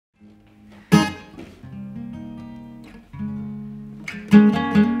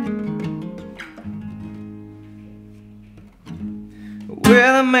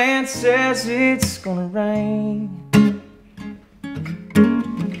Well, the man says it's gonna rain.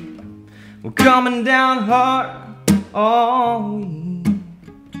 We're coming down hard all week.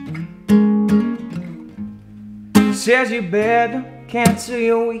 Says you better cancel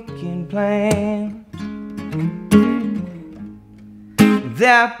your weekend plan.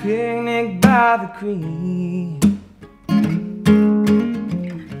 That picnic by the creek.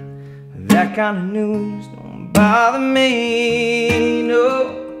 That kind of news don't bother me,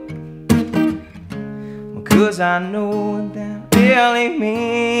 no. 'Cause I know what that really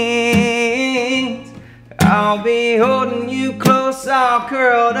means. I'll be holding you close, all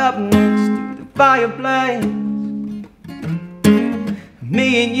curled up next to the fireplace.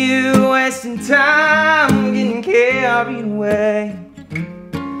 Me and you wasting time, getting carried away.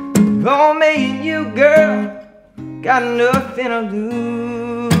 Oh, me and you, girl, got nothing to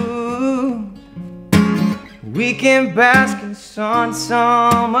lose. We can bask in the sun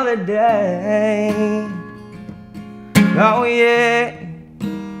some other day. Oh yeah, so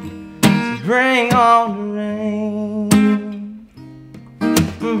bring on the rain.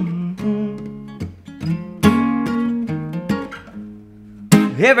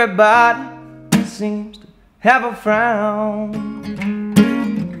 Everybody seems to have a frown.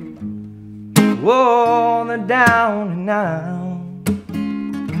 Whoa, they're down and out.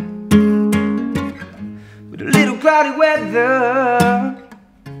 But a little cloudy weather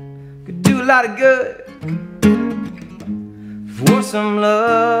could do a lot of good for some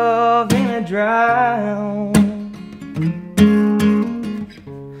love in a drought.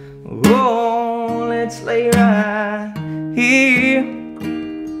 Oh, let's lay right here.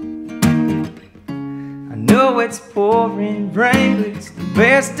 I know it's pouring rain, but it's the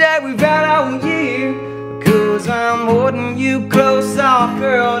best day we've had all year. 'Cause I'm holding you close, all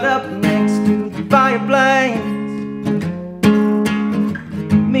curled up next to the fireplace.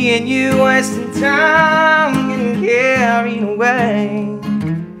 Me and you wasting time, getting carried away.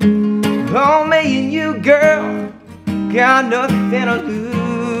 Oh, me and you, girl, got nothing to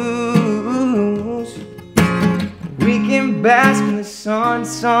lose. We can bask in the sun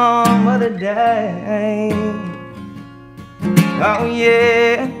some other day. Oh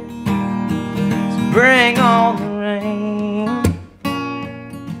yeah, so bring on the rain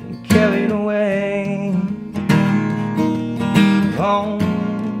and carry it away. Oh,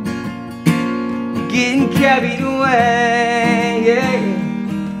 getting carried away, yeah.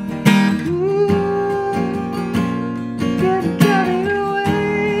 Ooh, getting carried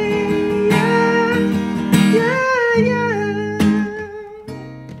away, yeah, yeah, yeah.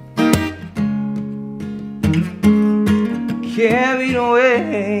 Carried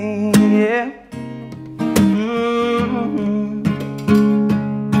away, yeah.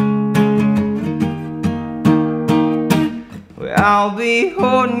 Well, I'll be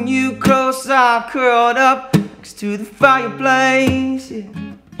holding you close, all curled up next to the fireplace, yeah.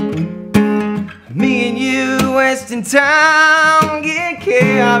 Me and you wasting time, getting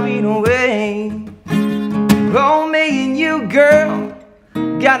carried away. Oh, me and you, girl,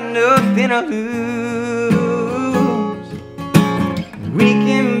 got nothing to lose. We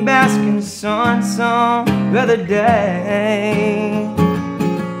can bask in the sun some other day.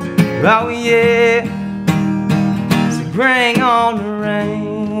 Oh yeah, so bring on the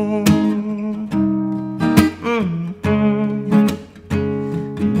rain.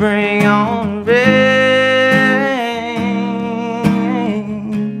 Bring on the rain.